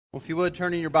Well, if you would,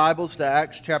 turn in your Bibles to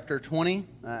Acts chapter 20.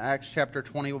 Acts chapter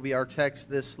 20 will be our text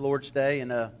this Lord's Day.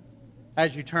 And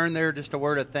as you turn there, just a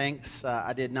word of thanks.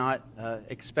 I did not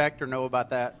expect or know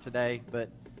about that today, but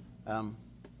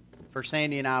for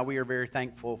Sandy and I, we are very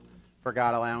thankful for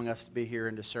God allowing us to be here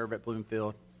and to serve at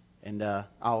Bloomfield. And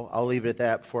I'll leave it at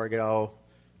that before I get all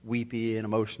weepy and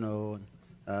emotional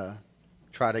and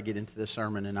try to get into the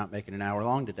sermon and not make it an hour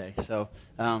long today. So,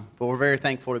 but we're very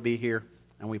thankful to be here.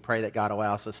 And we pray that God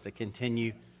allows us to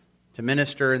continue to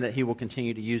minister and that He will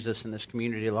continue to use us in this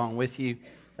community along with you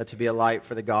to be a light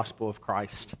for the gospel of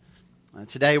Christ.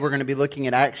 Today we're going to be looking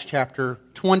at Acts chapter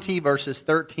 20, verses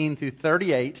 13 through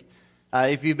 38.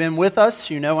 If you've been with us,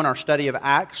 you know in our study of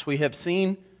Acts, we have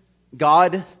seen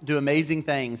God do amazing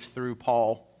things through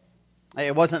Paul.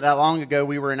 It wasn't that long ago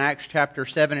we were in Acts chapter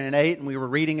 7 and 8, and we were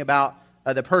reading about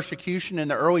the persecution in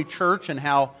the early church and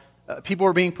how people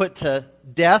were being put to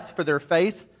death for their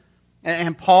faith.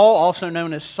 And Paul, also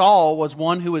known as Saul, was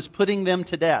one who was putting them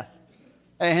to death.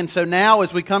 And so now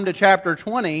as we come to chapter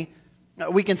 20,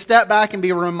 we can step back and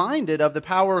be reminded of the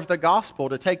power of the gospel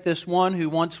to take this one who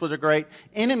once was a great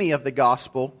enemy of the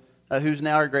gospel, who's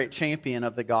now a great champion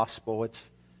of the gospel.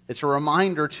 It's a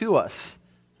reminder to us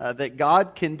that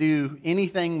God can do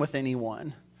anything with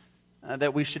anyone.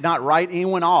 That we should not write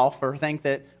anyone off or think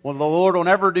that, well, the Lord will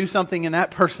never do something in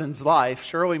that person's life.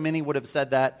 Surely many would have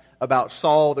said that about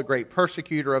Saul, the great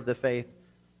persecutor of the faith.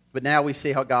 But now we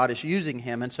see how God is using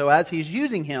him. And so as He's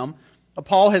using him,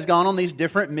 Paul has gone on these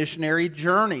different missionary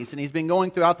journeys. And he's been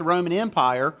going throughout the Roman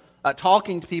Empire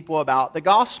talking to people about the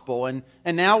gospel. And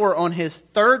now we're on his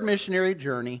third missionary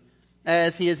journey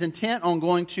as he is intent on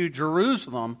going to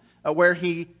Jerusalem, where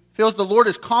he feels the Lord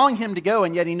is calling him to go,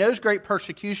 and yet he knows great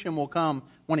persecution will come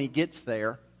when he gets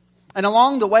there. And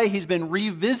along the way, he's been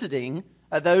revisiting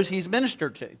those he's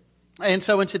ministered to. And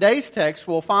so in today's text,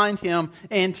 we'll find him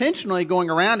intentionally going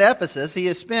around Ephesus. He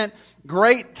has spent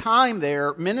great time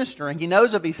there ministering. He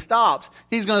knows if he stops,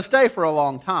 he's going to stay for a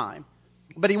long time.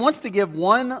 But he wants to give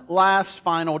one last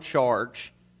final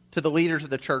charge to the leaders of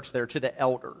the church there, to the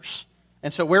elders.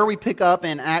 And so where we pick up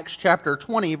in Acts chapter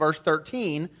 20, verse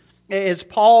 13, is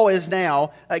Paul is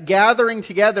now gathering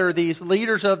together these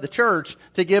leaders of the church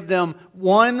to give them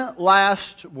one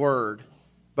last word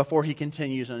before he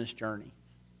continues on his journey.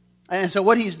 And so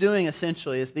what he's doing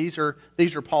essentially is these are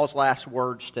Paul's last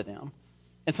words to them.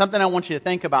 And something I want you to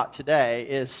think about today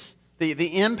is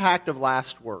the impact of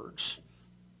last words.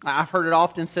 I've heard it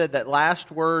often said that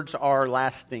last words are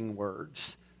lasting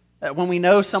words. When we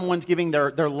know someone's giving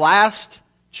their last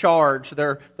charge,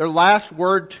 their last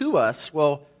word to us,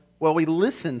 well, we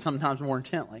listen sometimes more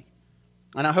intently.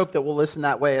 And I hope that we'll listen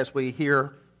that way as we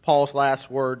hear Paul's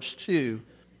last words to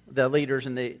the leaders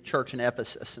in the church in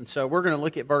Ephesus. And so we're going to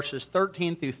look at verses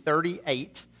 13 through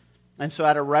 38. And so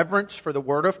out of reverence for the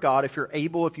Word of God, if you're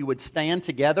able, if you would stand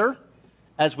together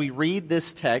as we read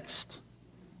this text.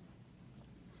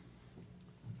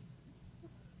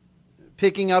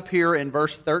 Picking up here in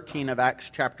verse 13 of Acts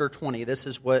chapter 20, this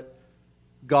is what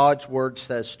God's Word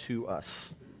says to us.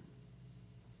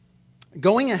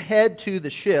 Going ahead to the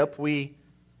ship, we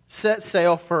set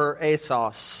sail for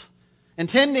Assos,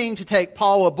 intending to take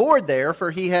Paul aboard there,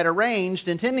 for he had arranged,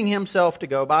 intending himself to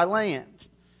go by land.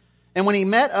 And when he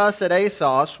met us at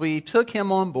Assos, we took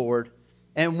him on board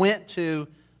and went to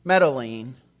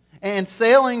Mytilene. And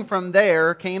sailing from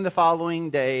there came the following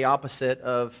day opposite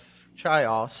of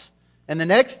Chios. And the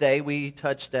next day we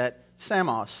touched at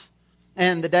Samos.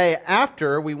 And the day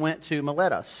after we went to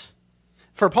Miletus.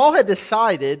 For Paul had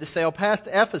decided to sail past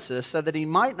Ephesus so that he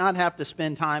might not have to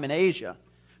spend time in Asia.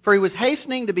 For he was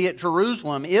hastening to be at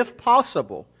Jerusalem, if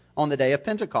possible, on the day of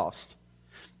Pentecost.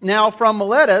 Now from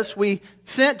Miletus we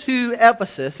sent to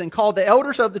Ephesus and called the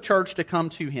elders of the church to come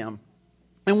to him.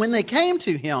 And when they came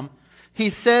to him,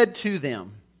 he said to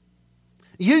them,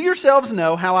 "You yourselves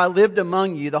know how I lived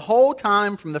among you the whole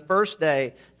time from the first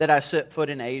day that I set foot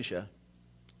in Asia,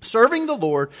 serving the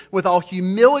Lord with all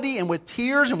humility and with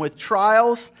tears and with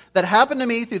trials that happened to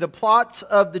me through the plots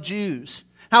of the Jews.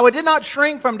 How I did not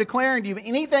shrink from declaring to you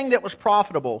anything that was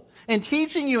profitable, and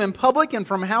teaching you in public and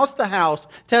from house to house,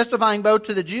 testifying both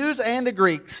to the Jews and the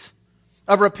Greeks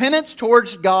of repentance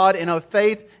towards God and of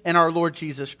faith in our Lord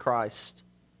Jesus Christ.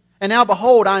 And now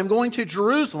behold, I am going to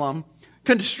Jerusalem,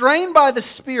 constrained by the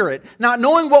Spirit, not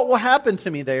knowing what will happen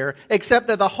to me there, except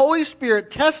that the Holy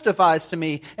Spirit testifies to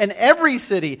me in every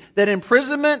city that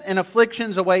imprisonment and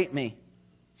afflictions await me.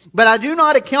 But I do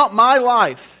not account my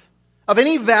life of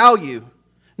any value,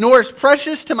 nor as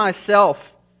precious to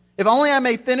myself, if only I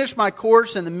may finish my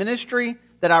course in the ministry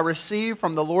that I received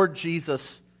from the Lord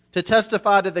Jesus, to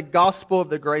testify to the gospel of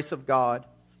the grace of God.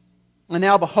 And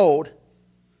now behold,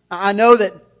 I know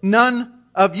that none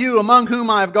of you among whom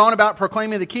I have gone about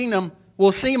proclaiming the kingdom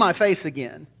will see my face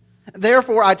again.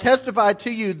 Therefore I testify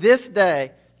to you this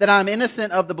day that I am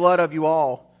innocent of the blood of you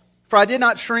all. For I did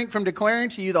not shrink from declaring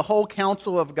to you the whole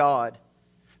counsel of God.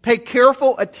 Pay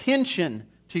careful attention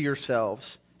to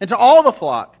yourselves and to all the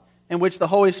flock in which the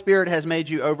Holy Spirit has made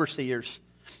you overseers,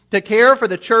 to care for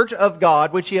the church of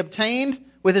God, which He obtained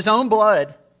with His own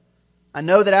blood. I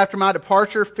know that after my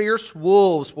departure, fierce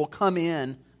wolves will come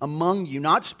in among you,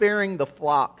 not sparing the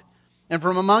flock. And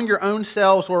from among your own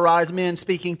selves will rise men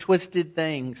speaking twisted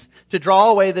things, to draw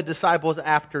away the disciples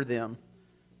after them.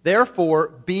 Therefore,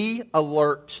 be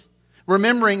alert,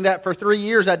 remembering that for 3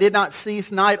 years I did not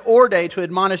cease night or day to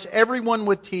admonish everyone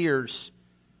with tears.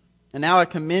 And now I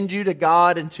commend you to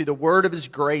God and to the word of His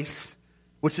grace,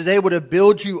 which is able to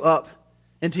build you up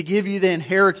and to give you the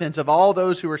inheritance of all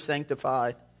those who are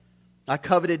sanctified. I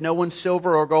coveted no one's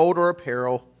silver or gold or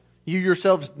apparel. You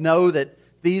yourselves know that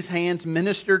these hands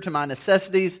ministered to my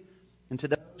necessities and to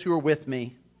those who are with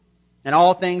me. In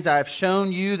all things I have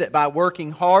shown you that by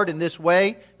working hard in this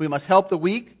way, we must help the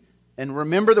weak and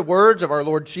remember the words of our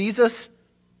Lord Jesus,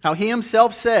 how He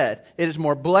Himself said, "It is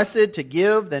more blessed to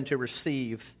give than to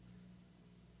receive."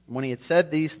 When He had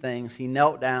said these things, He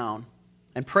knelt down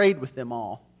and prayed with them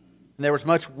all. And there was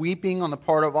much weeping on the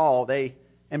part of all. They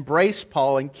embraced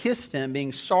Paul and kissed him,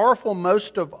 being sorrowful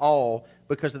most of all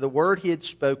because of the word he had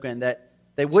spoken, that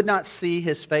they would not see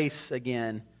his face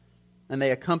again. And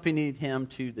they accompanied him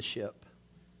to the ship.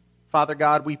 Father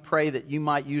God, we pray that you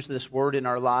might use this word in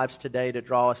our lives today to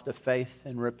draw us to faith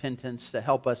and repentance, to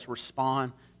help us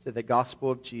respond to the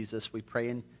gospel of Jesus. We pray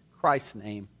in Christ's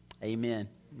name. Amen.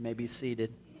 You may be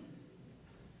seated.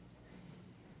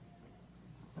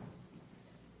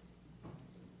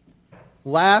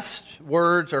 Last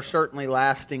words are certainly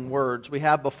lasting words. We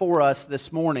have before us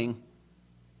this morning,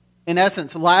 in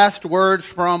essence, last words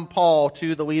from Paul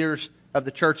to the leaders of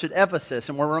the church at Ephesus.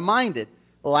 And we're reminded,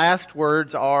 last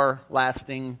words are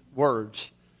lasting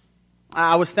words.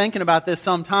 I was thinking about this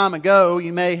some time ago.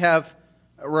 You may have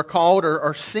recalled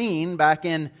or seen back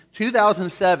in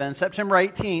 2007, September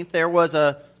 18th, there was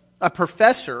a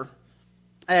professor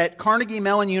at Carnegie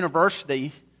Mellon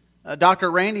University, Dr.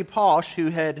 Randy Pausch, who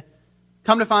had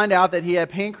come to find out that he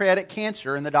had pancreatic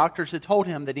cancer, and the doctors had told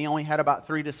him that he only had about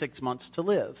 3 to 6 months to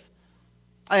live.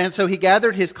 And so he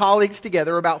gathered his colleagues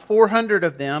together, about 400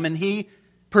 of them, and he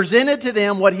presented to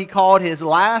them what he called his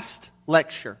last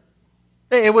lecture.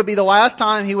 It would be the last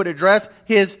time he would address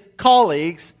his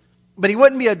colleagues, but he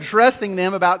wouldn't be addressing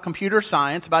them about computer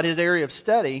science, about his area of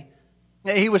study.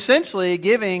 He was essentially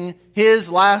giving his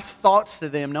last thoughts to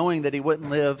them, knowing that he wouldn't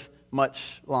live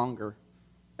much longer.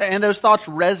 And those thoughts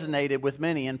resonated with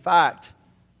many. In fact,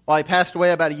 while he passed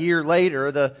away about a year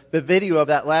later, the video of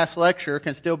that last lecture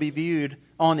can still be viewed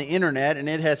on the internet, and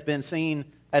it has been seen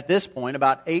at this point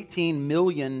about 18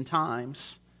 million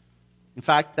times. In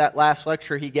fact, that last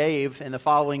lecture he gave in the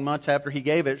following months after he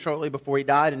gave it, shortly before he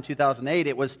died in 2008,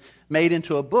 it was made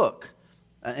into a book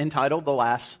entitled The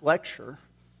Last Lecture.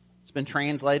 It's been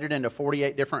translated into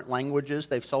 48 different languages.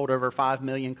 They've sold over 5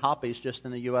 million copies just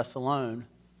in the U.S. alone.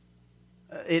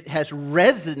 It has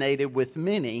resonated with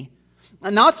many,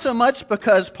 not so much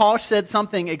because Paul said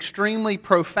something extremely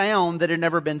profound that had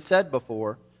never been said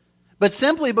before, but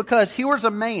simply because he was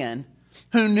a man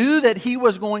who knew that he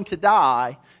was going to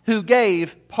die, who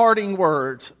gave parting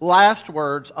words, a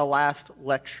last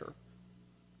lecture.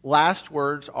 Last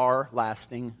words are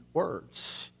lasting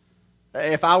words.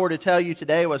 If I were to tell you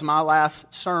today was my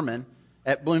last sermon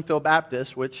at Bloomfield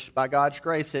Baptist, which by God's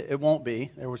grace it won't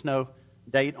be, there was no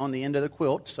date on the end of the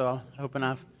quilt, so I'm hoping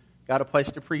I've got a place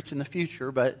to preach in the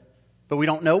future, but we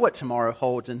don't know what tomorrow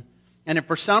holds. And if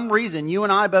for some reason you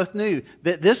and I both knew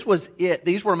that this was it,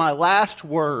 these were my last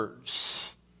words,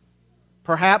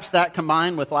 perhaps that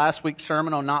combined with last week's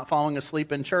sermon on not falling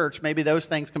asleep in church, maybe those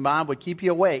things combined would keep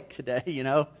you awake today, you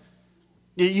know.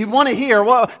 You want to hear,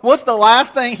 what's the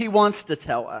last thing he wants to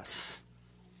tell us?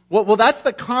 Well, that's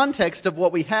the context of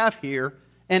what we have here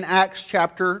in Acts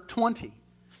chapter 20.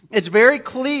 It's very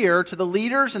clear to the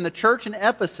leaders in the church in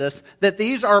Ephesus that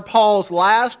these are Paul's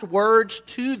last words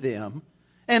to them.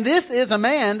 And this is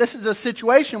a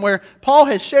situation where Paul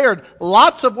has shared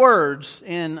lots of words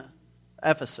in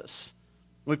Ephesus.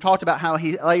 We've talked about how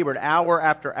he labored hour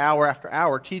after hour after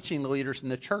hour teaching the leaders in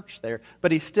the church there.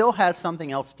 But he still has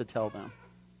something else to tell them.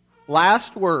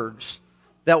 Last words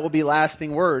that will be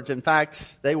lasting words. In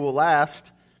fact, they will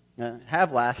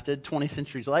have lasted 20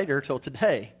 centuries later till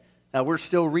today. We're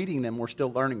still reading them. We're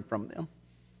still learning from them.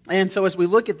 And so as we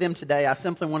look at them today, I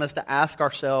simply want us to ask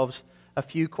ourselves a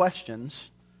few questions.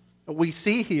 We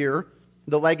see here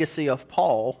the legacy of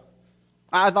Paul,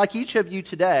 I'd like each of you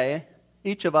today,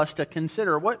 each of us, to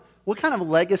consider what kind of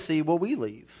legacy will we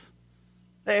leave?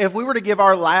 If we were to give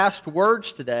our last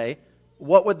words today,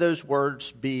 what would those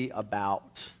words be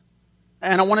about?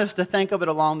 And I want us to think of it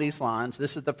along these lines.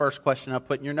 This is the first question I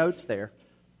put in your notes there.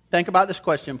 Think about this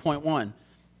question, point one.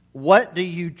 What do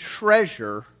you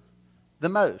treasure the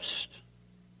most?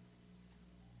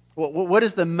 What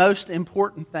is the most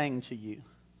important thing to you?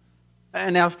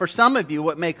 And now for some of you,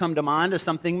 what may come to mind is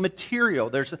something material.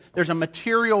 There's a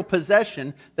material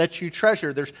possession that you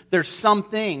treasure. There's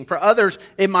something. For others,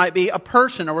 it might be a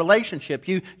person, a relationship.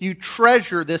 You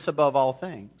treasure this above all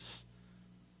things.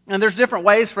 And there's different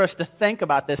ways for us to think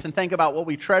about this and think about what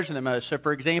we treasure the most. So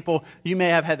for example, you may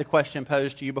have had the question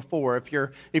posed to you before.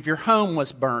 If your home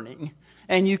was burning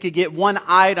and you could get one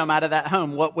item out of that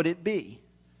home, what would it be?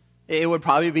 It would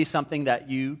probably be something that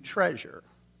you treasure.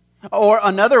 Or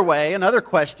another way, another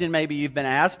question maybe you've been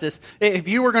asked is, if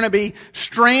you were going to be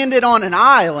stranded on an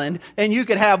island and you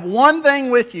could have one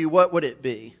thing with you, what would it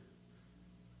be?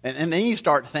 And then you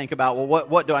start to think about, well,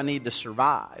 what do I need to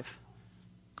survive?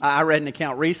 I read an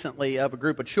account recently of a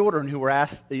group of children who were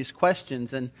asked these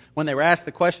questions, and when they were asked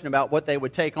the question about what they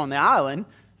would take on the island,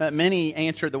 many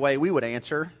answered the way we would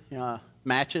answer,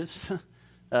 matches,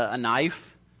 a knife.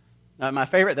 My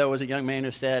favorite, though, was a young man who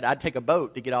said, I'd take a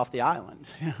boat to get off the island.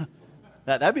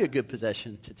 That'd be a good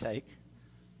possession to take.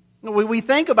 We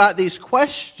think about these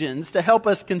questions to help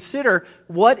us consider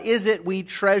what is it we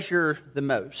treasure the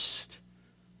most.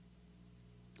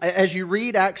 As you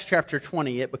read Acts chapter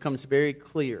 20, it becomes very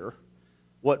clear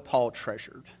what Paul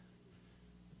treasured.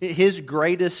 His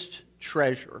greatest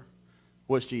treasure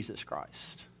was Jesus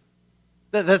Christ.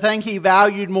 The thing he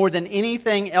valued more than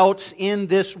anything else in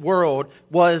this world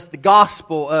was the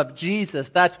gospel of Jesus.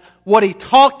 That's what he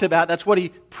talked about. That's what he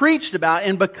preached about.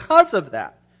 And because of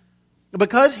that,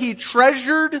 because he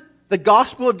treasured the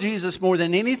gospel of Jesus more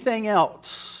than anything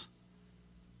else,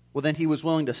 well, then he was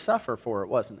willing to suffer for it,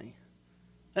 wasn't he?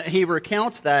 He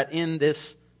recounts that in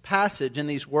this passage, in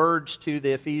these words to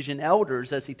the Ephesian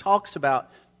elders, as he talks about,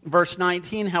 verse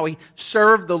 19, how he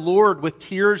served the Lord with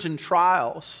tears and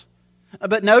trials.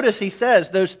 But notice he says,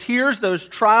 those tears, those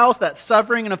trials, that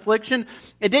suffering and affliction,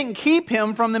 it didn't keep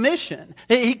him from the mission.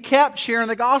 He kept sharing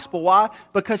the gospel. Why?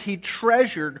 Because he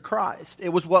treasured Christ. It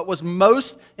was what was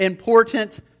most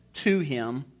important to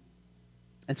him.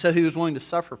 And so he was willing to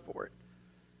suffer for it.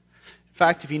 In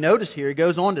fact, if you notice here, he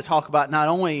goes on to talk about not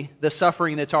only the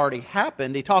suffering that's already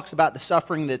happened, he talks about the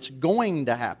suffering that's going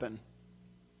to happen.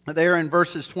 There in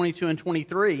verses 22 and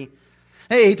 23,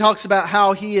 he talks about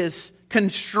how he is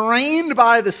constrained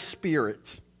by the Spirit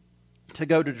to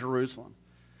go to Jerusalem.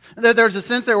 There's a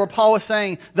sense there where Paul is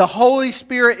saying, the Holy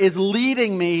Spirit is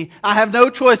leading me. I have no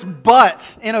choice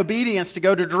but in obedience to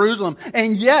go to Jerusalem.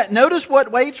 And yet, notice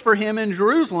what waits for him in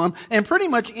Jerusalem and pretty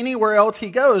much anywhere else he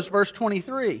goes. Verse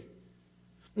 23.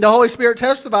 The Holy Spirit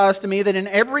testifies to me that in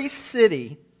every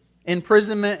city,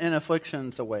 imprisonment and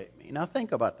afflictions await me. Now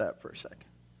think about that for a second.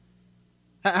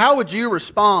 How would you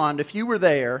respond if you were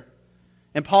there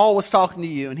and Paul was talking to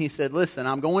you and he said, listen,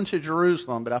 I'm going to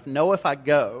Jerusalem, but I know if I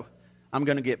go, I'm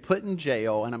going to get put in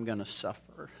jail and I'm going to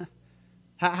suffer.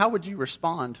 How would you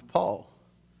respond to Paul?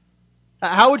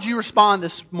 How would you respond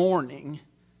this morning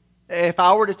if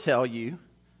I were to tell you,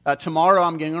 tomorrow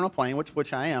I'm getting on a plane,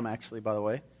 which I am actually, by the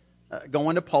way,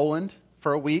 going to Poland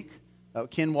for a week.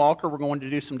 Ken Walker, we're going to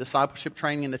do some discipleship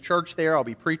training in the church there. I'll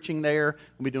be preaching there.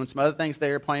 We'll be doing some other things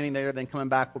there, planning there. Then coming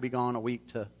back, we'll be gone a week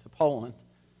to Poland.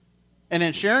 And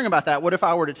in sharing about that, what if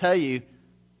I were to tell you,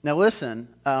 now listen,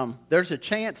 there's a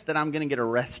chance that I'm going to get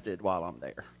arrested while I'm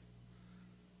there.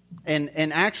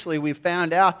 And actually, we've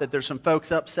found out that there's some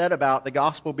folks upset about the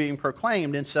gospel being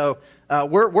proclaimed. And so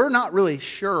we're not really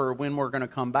sure when we're going to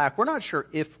come back. We're not sure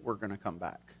if we're going to come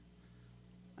back.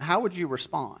 How would you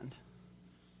respond?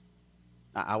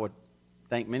 I would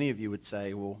think many of you would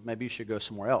say, well, maybe you should go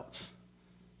somewhere else.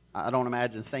 I don't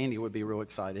imagine Sandy would be real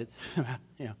excited.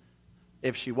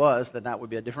 If she was, then that would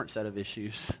be a different set of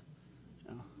issues.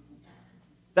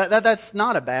 That's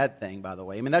not a bad thing, by the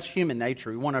way. I mean, that's human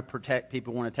nature. We want to protect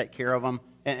people, we want to take care of them.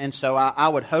 And so I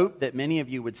would hope that many of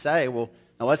you would say, well,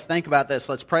 now let's think about this.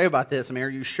 Let's pray about this. I mean, are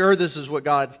you sure this is what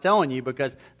God's telling you?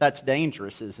 Because that's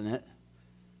dangerous, isn't it?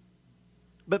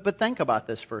 But think about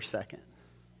this for a second.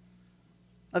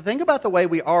 Now think about the way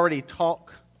we already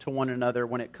talk to one another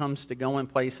when it comes to going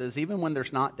places, even when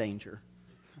there's not danger.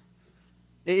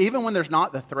 Even when there's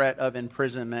not the threat of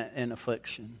imprisonment and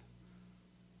affliction.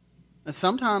 And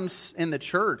sometimes in the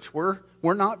church, we're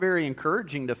not very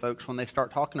encouraging to folks when they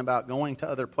start talking about going to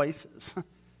other places,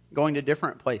 going to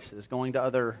different places, going to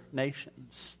other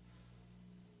nations.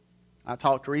 I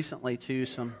talked recently to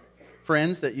some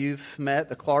friends that you've met,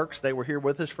 the Clarks. They were here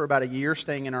with us for about a year,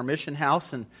 staying in our mission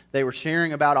house, and they were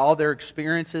sharing about all their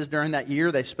experiences during that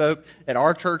year. They spoke at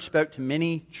our church, spoke to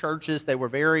many churches. They were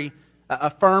very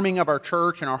affirming of our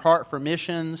church and our heart for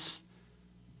missions.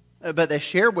 But they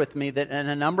shared with me that in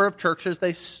a number of churches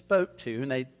they spoke to,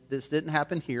 and this didn't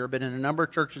happen here, but in a number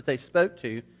of churches they spoke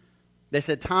to, they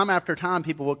said time after time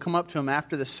people would come up to them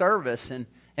after the service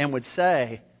and would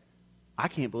say, "I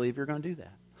can't believe you're going to do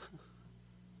that.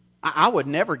 I would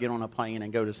never get on a plane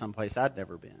and go to someplace I'd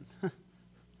never been."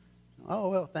 Oh,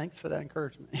 well, thanks for that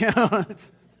encouragement.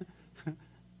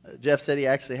 Jeff said he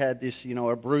actually had this,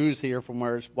 a bruise here from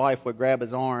where his wife would grab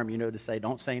his arm, to say,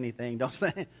 "Don't say anything, don't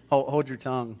say, hold your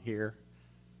tongue here."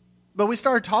 But we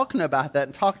started talking about that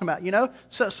and talking about,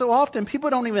 so often people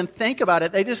don't even think about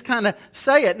it. They just kind of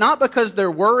say it, not because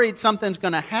they're worried something's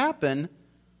going to happen,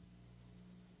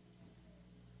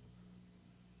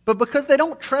 but because they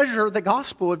don't treasure the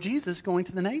gospel of Jesus going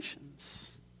to the nations.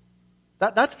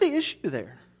 That's the issue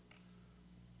there.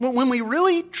 When we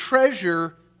really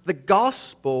treasure the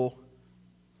gospel,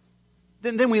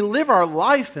 then we live our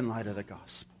life in light of the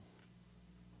gospel.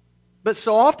 But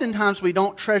so oftentimes we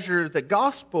don't treasure the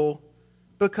gospel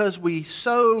because we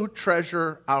so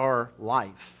treasure our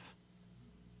life.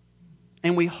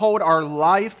 And we hold our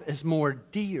life as more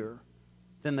dear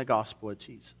than the gospel of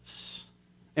Jesus.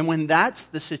 And when that's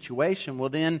the situation, well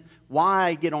then,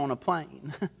 why get on a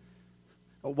plane?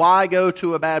 Why go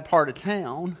to a bad part of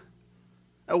town?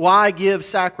 Why give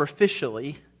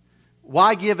sacrificially?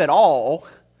 Why give at all?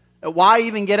 Why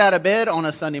even get out of bed on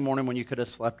a Sunday morning when you could have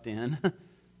slept in?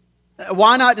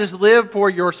 Why not just live for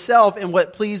yourself and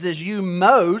what pleases you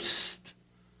most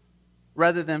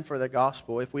rather than for the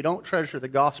gospel? If we don't treasure the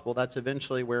gospel, that's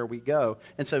eventually where we go.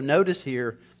 And so notice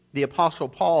here, the Apostle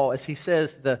Paul, as he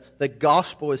says the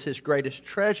gospel is his greatest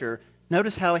treasure,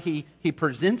 notice how he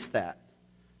presents that.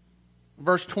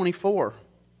 Verse 24,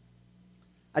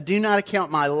 "I do not account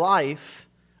my life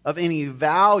of any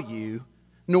value,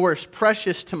 nor as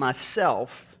precious to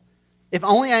myself, if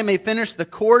only I may finish the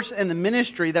course and the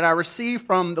ministry that I received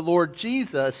from the Lord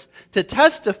Jesus to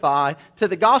testify to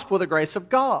the gospel of the grace of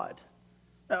God."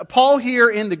 Paul here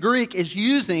in the Greek is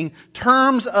using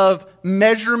terms of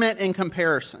measurement and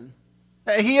comparison.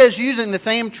 He is using the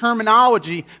same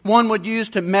terminology one would use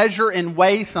to measure and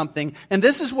weigh something. And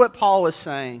this is what Paul is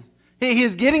saying. He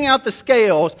is getting out the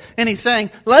scales and he's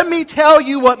saying, let me tell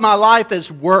you what my life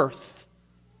is worth.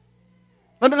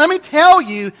 Let me tell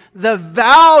you the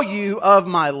value of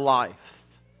my life.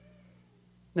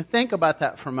 Now think about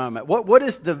that for a moment. What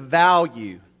is the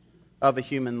value of a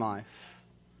human life?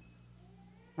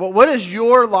 Well, what is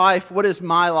your life, what is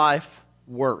my life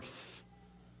worth?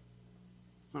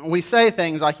 We say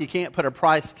things like you can't put a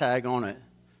price tag on it.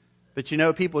 But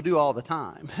people do all the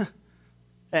time.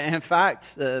 In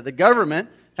fact, the government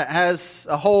has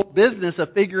a whole business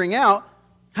of figuring out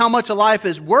how much a life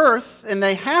is worth, and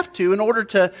they have to in order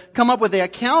to come up with the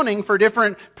accounting for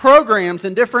different programs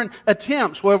and different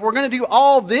attempts. Well, if we're going to do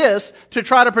all this to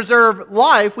try to preserve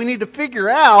life, we need to figure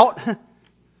out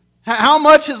how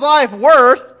much is life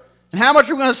worth and how much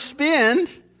we're going to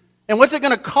spend and what's it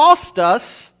going to cost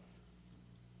us.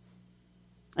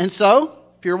 And so,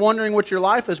 if you're wondering what your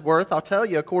life is worth, I'll tell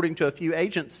you, according to a few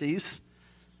agencies,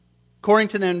 according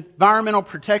to the Environmental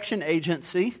Protection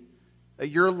Agency,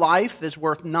 your life is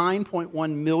worth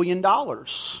 $9.1 million.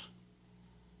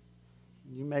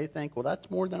 You may think, well, that's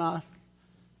more than I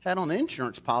had on the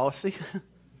insurance policy.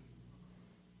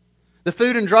 The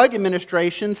Food and Drug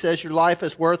Administration says your life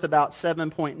is worth about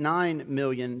 $7.9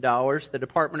 million. The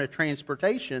Department of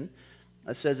Transportation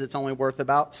says it's only worth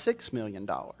about $6 million.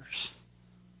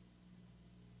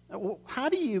 How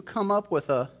do you come up with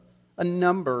a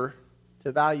number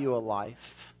to value a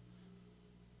life?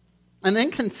 And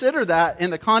then consider that in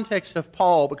the context of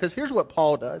Paul, because here's what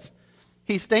Paul does.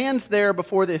 He stands there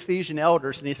before the Ephesian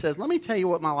elders and he says, let me tell you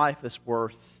what my life is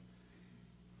worth.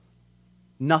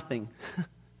 Nothing.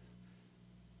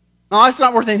 No, it's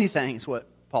not worth anything, is what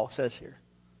Paul says here.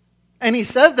 And he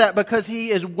says that because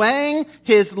he is weighing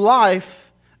his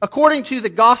life according to the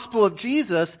gospel of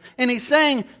Jesus, and he's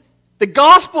saying, the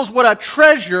gospel is what I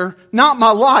treasure, not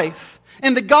my life.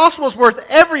 And the gospel is worth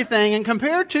everything. And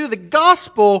compared to the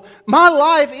gospel, my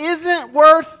life isn't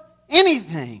worth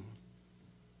anything.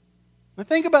 Now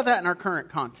think about that in our current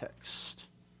context.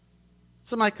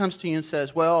 Somebody comes to you and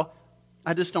says, well,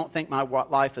 I just don't think my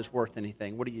life is worth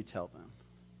anything. What do you tell them?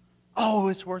 Oh,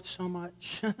 it's worth so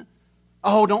much.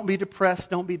 Oh, don't be depressed.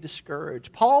 Don't be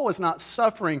discouraged. Paul is not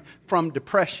suffering from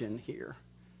depression here.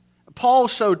 Paul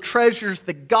so treasures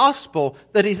the gospel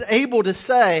that he's able to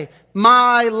say,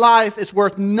 my life is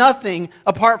worth nothing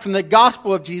apart from the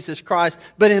gospel of Jesus Christ.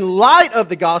 But in light of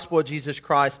the gospel of Jesus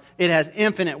Christ, it has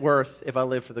infinite worth if I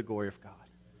live for the glory of God.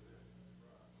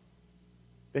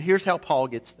 But here's how Paul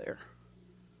gets there.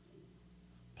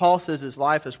 Paul says his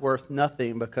life is worth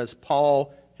nothing because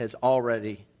Paul has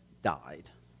already died.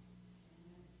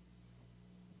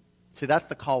 See, that's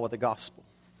the call of the gospel.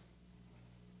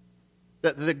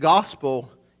 The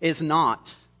gospel is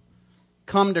not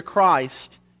come to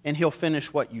Christ and He'll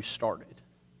finish what you started.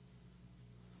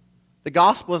 The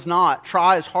gospel is not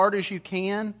try as hard as you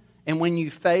can, and when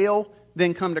you fail,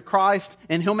 then come to Christ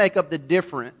and He'll make up the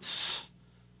difference.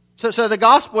 So the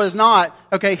gospel is not,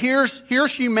 okay, here's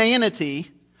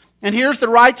humanity, and here's the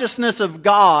righteousness of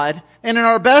God, and in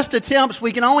our best attempts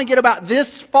we can only get about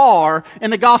this far,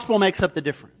 and the gospel makes up the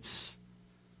difference.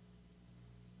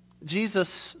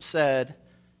 Jesus said,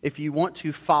 if you want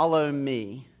to follow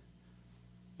me,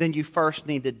 then you first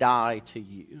need to die to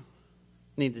you. You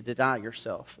need to deny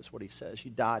yourself, is what He says.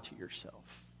 You die to yourself.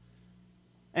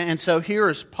 And so here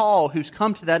is Paul, who's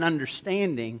come to that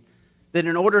understanding that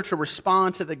in order to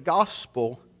respond to the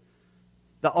gospel,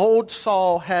 the old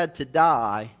Saul had to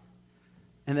die,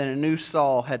 and then a new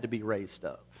Saul had to be raised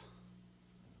up.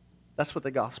 That's what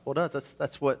the gospel does.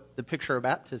 That's what the picture of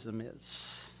baptism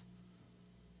is.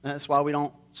 And that's why we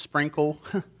don't sprinkle.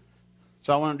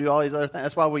 So I want to do all these other things.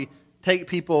 That's why we take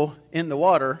people in the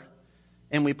water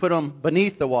and we put them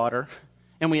beneath the water.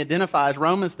 And we identify, as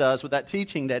Romans does, with that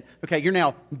teaching that, okay, you're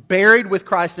now buried with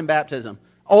Christ in baptism.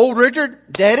 Old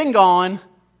Richard, dead and gone,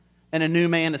 and a new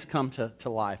man has come to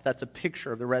life. That's a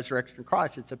picture of the resurrection of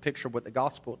Christ. It's a picture of what the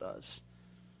gospel does.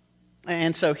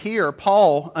 And so here,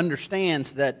 Paul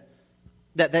understands that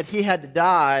he had to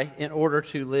die in order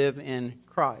to live in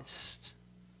Christ.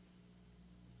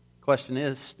 Question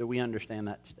is, do we understand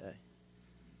that today?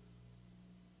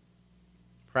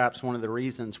 Perhaps one of the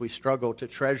reasons we struggle to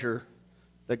treasure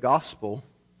the gospel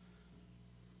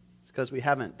is because we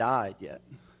haven't died yet.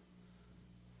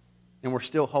 And we're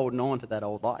still holding on to that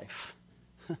old life.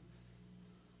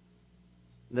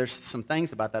 There's some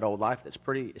things about that old life that's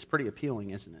pretty appealing,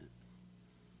 isn't it?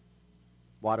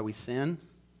 Why do we sin?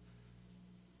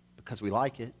 Because we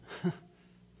like it.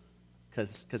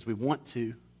 Because we want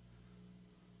to.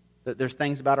 That there's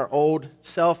things about our old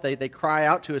self, they cry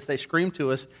out to us, they scream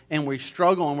to us, and we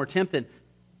struggle and we're tempted.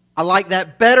 I like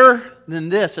that better than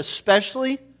this,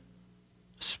 especially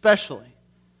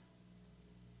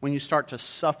when you start to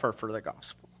suffer for the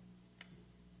gospel.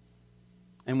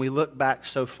 And we look back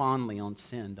so fondly on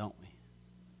sin, don't we?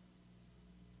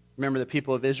 Remember the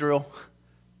people of Israel?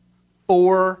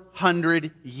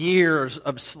 400 years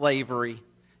of slavery.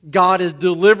 God is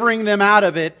delivering them out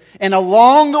of it. And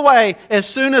along the way, as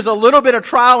soon as a little bit of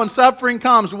trial and suffering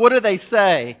comes, what do they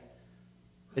say?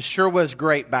 It sure was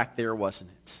great back there, wasn't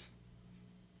it?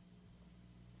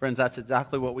 Friends, that's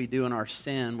exactly what we do in our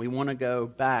sin. We want to go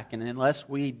back. And unless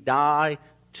we die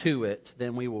to it,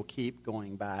 then we will keep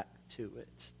going back to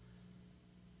it.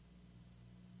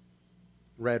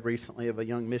 Read recently of a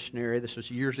young missionary, this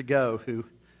was years ago, who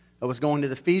was going to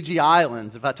the Fiji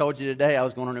Islands. If I told you today I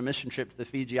was going on a mission trip to the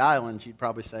Fiji Islands, you'd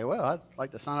probably say, well, I'd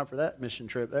like to sign up for that mission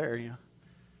trip there. You know.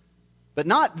 But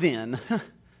not then.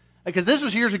 Because this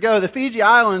was years ago. The Fiji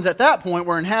Islands at that point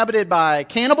were inhabited by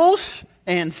cannibals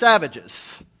and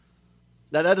savages.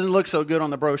 Now, that doesn't look so good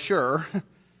on the brochure.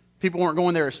 People weren't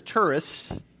going there as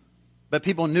tourists, but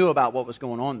people knew about what was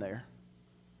going on there.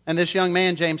 And this young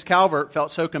man, James Calvert,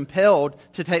 felt so compelled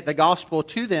to take the gospel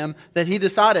to them that he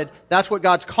decided, that's what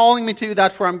God's calling me to,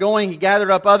 that's where I'm going. He gathered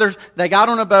up others, they got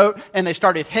on a boat, and they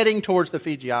started heading towards the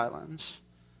Fiji Islands.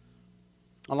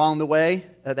 Along the way,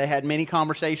 they had many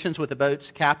conversations with the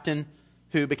boat's captain,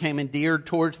 who became endeared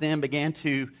towards them, began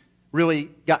to really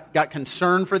got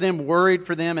concerned for them, worried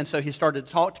for them, and so he started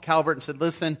to talk to Calvert and said,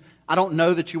 listen, I don't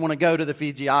know that you want to go to the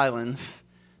Fiji Islands.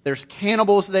 There's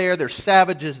cannibals there. There's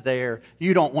savages there.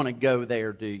 You don't want to go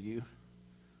there, do you?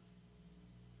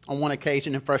 On one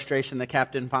occasion, in frustration, the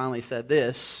captain finally said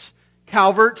this,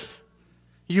 Calvert,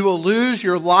 you will lose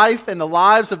your life and the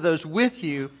lives of those with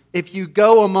you if you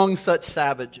go among such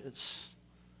savages.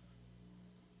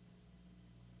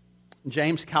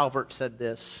 James Calvert said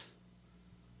this,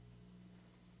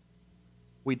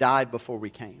 we died before we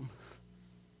came.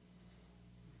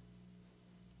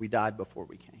 We died before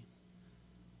we came.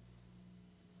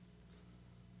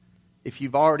 If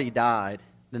you've already died,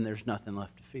 then there's nothing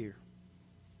left to fear.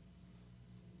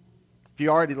 If you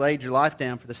already laid your life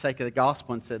down for the sake of the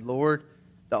gospel and said, Lord,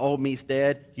 the old me's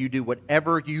dead, you do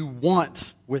whatever you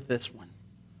want with this one,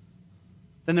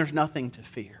 then there's nothing to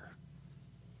fear.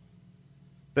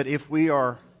 But if we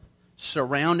are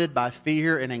surrounded by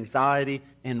fear and anxiety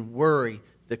and worry.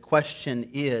 The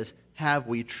question is, have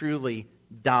we truly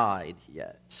died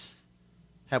yet?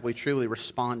 Have we truly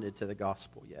responded to the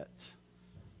gospel yet?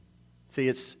 See,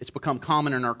 it's become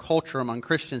common in our culture among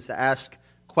Christians to ask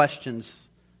questions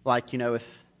like, if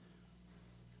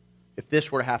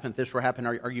this were to happen,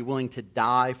 are you willing to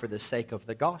die for the sake of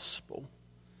the gospel?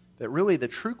 But really the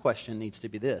true question needs to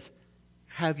be this: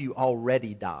 have you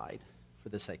already died for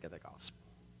the sake of the gospel?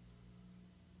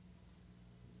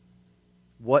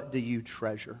 What do you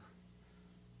treasure?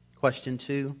 Question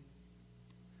 2,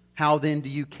 how then do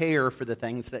you care for the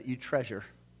things that you treasure?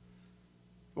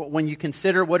 When you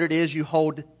consider what it is you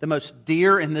hold the most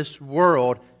dear in this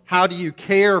world, how do you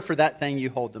care for that thing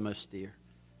you hold the most dear?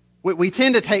 We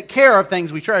tend to take care of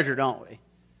things we treasure, don't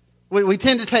we? We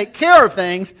tend to take care of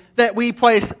things that we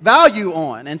place value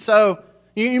on. And so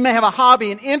you may have a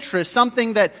hobby, an interest,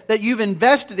 something that you've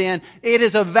invested in. It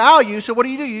is of value, so what do?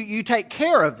 You take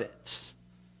care of it.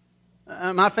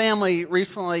 My family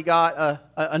recently got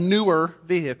a newer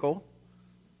vehicle,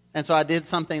 and so I did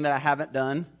something that I haven't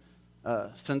done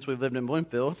since we've lived in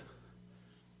Bloomfield.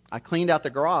 I cleaned out the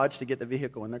garage to get the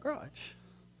vehicle in the garage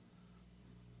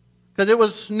because it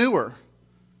was newer.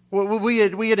 We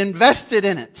had invested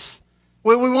in it.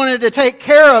 We wanted to take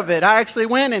care of it. I actually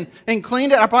went and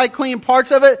cleaned it. I probably cleaned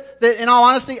parts of it that, in all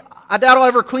honesty, I doubt I'll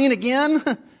ever clean again.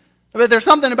 But there's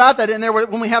something about that in there where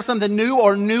when we have something new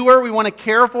or newer, we want to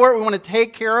care for it. We want to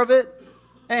take care of it.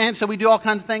 And so we do all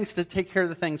kinds of things to take care of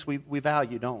the things we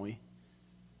value, don't we?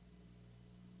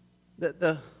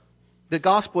 The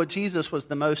gospel of Jesus was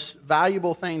the most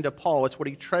valuable thing to Paul. It's what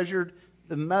he treasured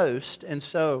the most. And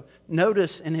so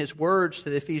notice in his words to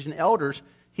the Ephesian elders,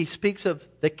 he speaks of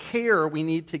the care we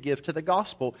need to give to the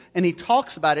gospel. And he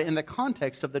talks about it in the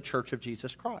context of the church of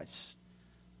Jesus Christ.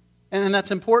 And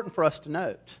that's important for us to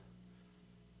note.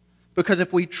 Because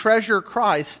if we treasure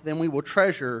Christ, then we will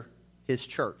treasure His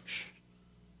church.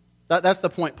 That's the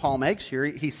point Paul makes here.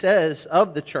 He says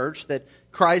of the church that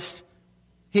Christ,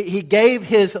 He gave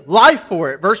His life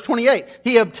for it. Verse 28,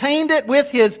 He obtained it with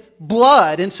His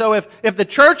blood. And so if the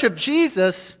church of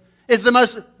Jesus is the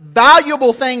most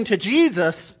valuable thing to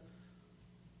Jesus,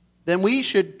 then we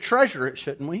should treasure it,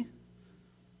 shouldn't we?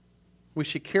 We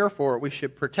should care for it. We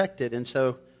should protect it. And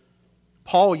so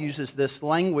Paul uses this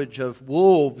language of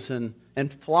wolves and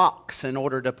flocks in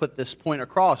order to put this point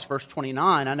across. Verse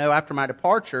 29, I know after my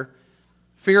departure,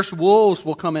 fierce wolves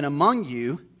will come in among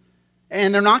you,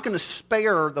 and they're not going to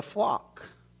spare the flock.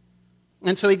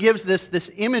 And so he gives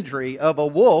this imagery of a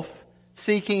wolf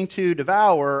seeking to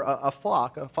devour a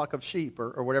flock of sheep,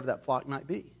 or whatever that flock might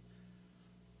be.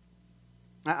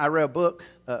 I read a book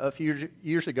a few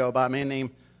years ago by a man named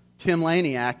Tim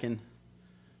Laniak, and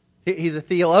he's a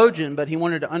theologian, but he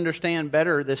wanted to understand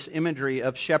better this imagery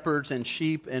of shepherds and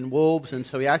sheep and wolves, and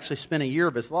so he actually spent a year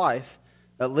of his life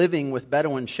living with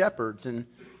Bedouin shepherds and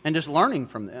just learning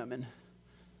from them.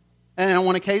 And on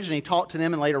one occasion he talked to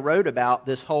them and later wrote about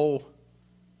this whole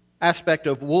aspect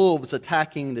of wolves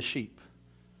attacking the sheep.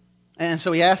 And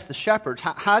so he asked the shepherds,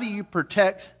 how do you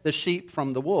protect the sheep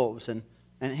from the wolves? And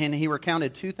he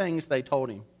recounted 2 things they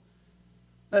told him.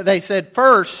 They said,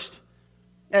 first,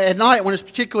 at night when it's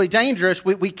particularly dangerous,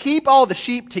 we keep all the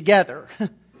sheep together.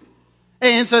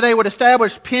 And so they would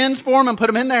establish pens for them and put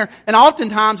them in there. And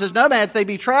oftentimes, as nomads, they'd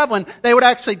be traveling, they would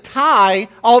actually tie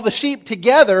all the sheep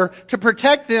together to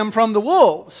protect them from the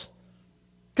wolves.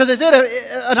 Because they said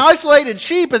an isolated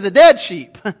sheep is a dead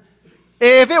sheep.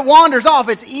 If it wanders off,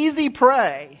 it's easy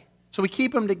prey. So we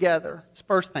keep them together. It's the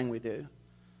first thing we do.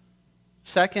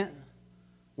 Second,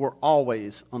 we're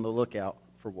always on the lookout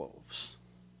for wolves.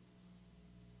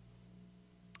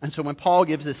 And so when Paul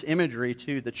gives this imagery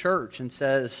to the church and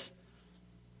says,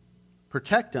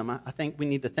 protect them, I think we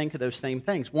need to think of those same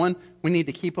things. One, we need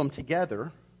to keep them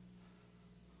together.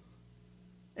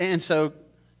 And so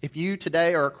if you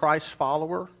today are a Christ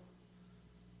follower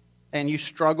and you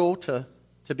struggle to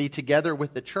be together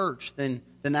with the church, then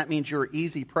that means you're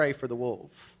easy prey for the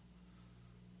wolf.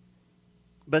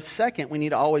 But second, we need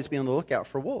to always be on the lookout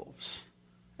for wolves.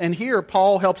 And here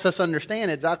Paul helps us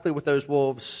understand exactly what those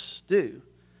wolves do.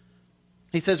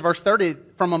 He says, verse 30,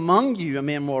 from among you a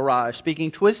man will arise,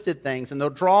 speaking twisted things, and they'll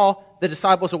draw the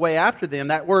disciples away after them.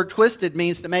 That word twisted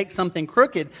means to make something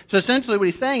crooked. So essentially what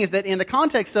he's saying is that in the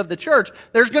context of the church,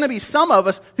 there's going to be some of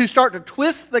us who start to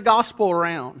twist the gospel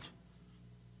around.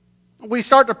 We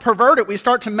start to pervert it, we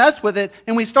start to mess with it,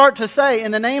 and we start to say,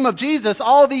 in the name of Jesus,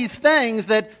 all these things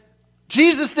that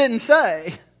Jesus didn't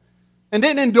say, and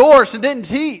didn't endorse, and didn't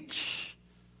teach.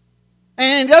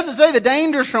 And he doesn't say the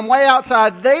danger's from way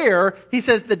outside there. He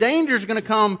says the danger is going to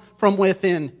come from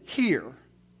within here.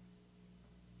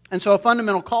 And so a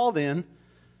fundamental call then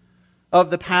of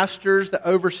the pastors, the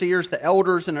overseers, the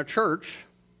elders in a church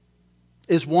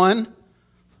is one,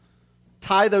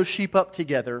 tie those sheep up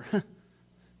together,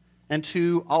 and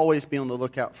two, always be on the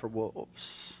lookout for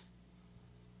wolves.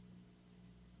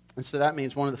 And so that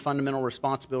means one of the fundamental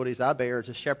responsibilities I bear as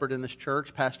a shepherd in this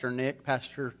church, Pastor Nick,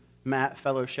 Pastor Matt,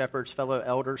 fellow shepherds, fellow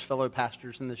elders, fellow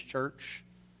pastors in this church,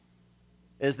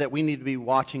 is that we need to be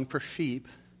watching for sheep,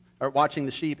 or watching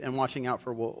the sheep and watching out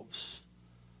for wolves.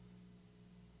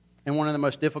 And one of the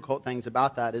most difficult things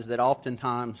about that is that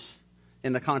oftentimes,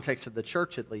 in the context of the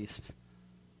church at least,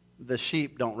 the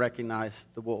sheep don't recognize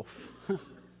the wolf.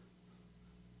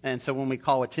 And so when we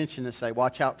call attention to say,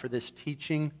 watch out for this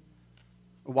teaching,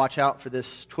 watch out for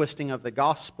this twisting of the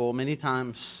gospel, many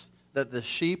times that the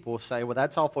sheep will say, well,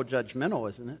 that's awful judgmental,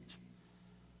 isn't it?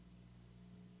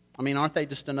 I mean, aren't they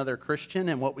just another Christian?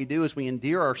 And what we do is we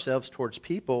endear ourselves towards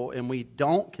people and we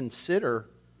don't consider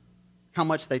how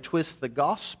much they twist the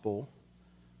gospel.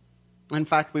 In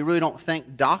fact, we really don't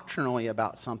think doctrinally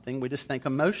about something. We just think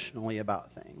emotionally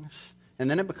about things. And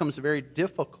then it becomes very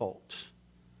difficult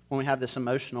when we have this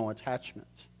emotional attachment.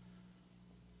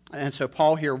 And so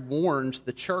Paul here warns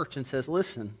the church and says,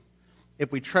 listen,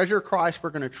 if we treasure Christ,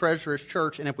 we're going to treasure His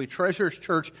church. And if we treasure His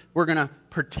church, we're going to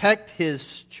protect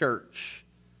His church.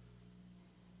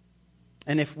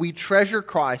 And if we treasure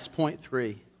Christ, point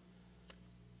 3,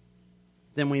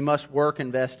 then we must work,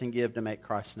 invest, and give to make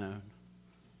Christ known.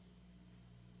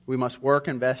 We must work,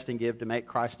 invest, and give to make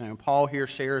Christ known. Paul here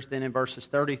shares then in verses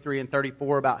 33 and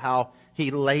 34 about how he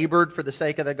labored for the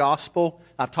sake of the gospel.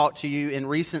 I've talked to you in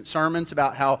recent sermons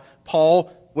about how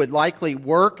Paul would likely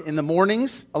work in the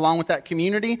mornings along with that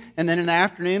community, and then in the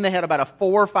afternoon they had about a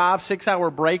 4, 5, 6 hour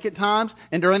break at times,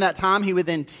 and during that time he would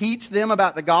then teach them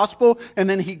about the gospel, and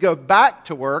then he'd go back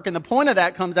to work, and the point of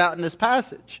that comes out in this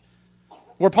passage,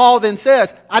 where Paul then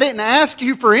says, I didn't ask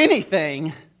you for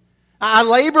anything. I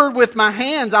labored with my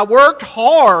hands. I worked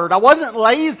hard. I wasn't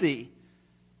lazy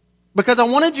because I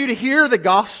wanted you to hear the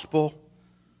gospel,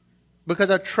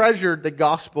 because I treasured the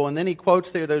gospel. And then he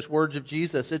quotes there those words of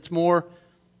Jesus. It's more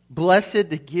blessed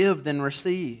to give than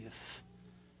receive.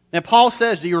 Now Paul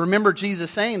says, do you remember Jesus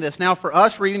saying this? Now for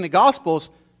us reading the Gospels,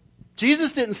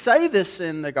 Jesus didn't say this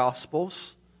in the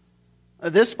Gospels.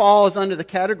 This falls under the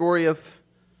category of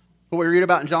what we read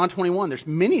about in John 21. There's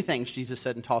many things Jesus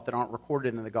said and taught that aren't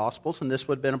recorded in the Gospels, and this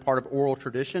would have been a part of oral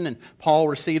tradition, and Paul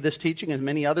received this teaching as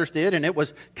many others did, and it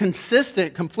was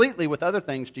consistent completely with other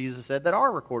things Jesus said that are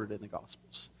recorded in the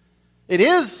Gospels. It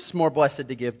is more blessed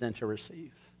to give than to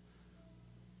receive.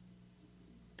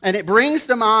 And it brings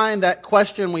to mind that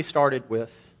question we started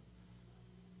with.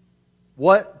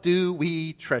 What do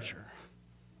we treasure?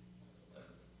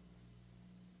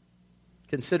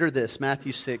 Consider this.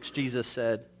 Matthew 6, Jesus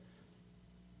said,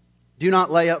 do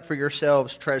not lay up for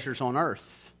yourselves treasures on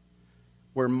earth,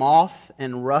 where moth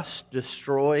and rust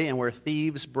destroy and where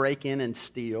thieves break in and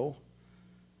steal.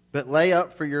 But lay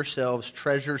up for yourselves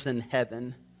treasures in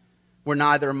heaven, where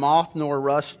neither moth nor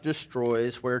rust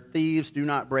destroys, where thieves do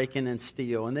not break in and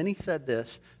steal. And then he said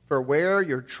this, for where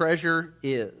your treasure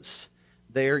is,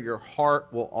 there your heart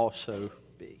will also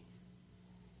be.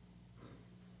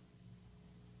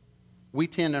 We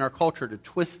tend in our culture to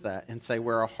twist that and say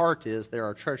where our heart is, there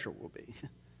our treasure will be.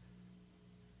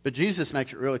 But Jesus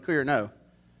makes it really clear, no.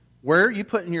 Where you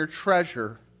put in your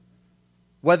treasure,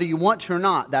 whether you want to or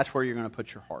not, that's where you're going to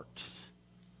put your heart.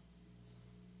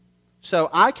 So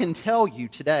I can tell you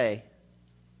today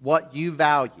what you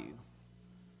value,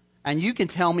 and you can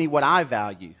tell me what I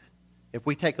value if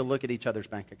we take a look at each other's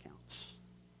bank accounts.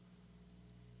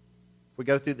 If we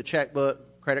go through the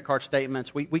checkbook, credit card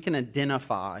statements, we can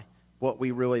identify what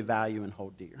we really value and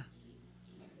hold dear.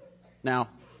 Now,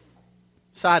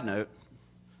 side note,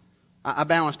 I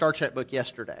balanced our checkbook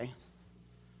yesterday.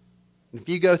 If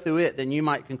you go through it, then you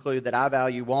might conclude that I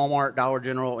value Walmart, Dollar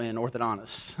General, and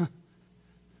orthodontists.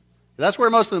 That's where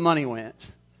most of the money went.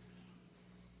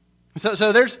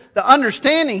 So there's the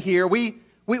understanding here. We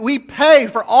pay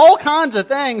for all kinds of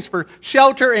things, for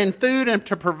shelter and food and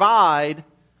to provide.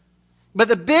 But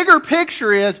the bigger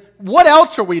picture is, what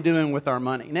else are we doing with our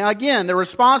money? Now again, the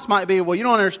response might be, well, you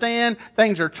don't understand.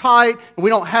 Things are tight. And we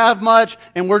don't have much.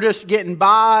 And we're just getting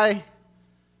by.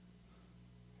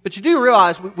 But you do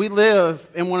realize we live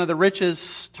in one of the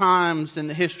richest times in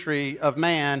the history of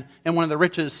man and one of the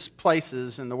richest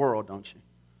places in the world, don't you?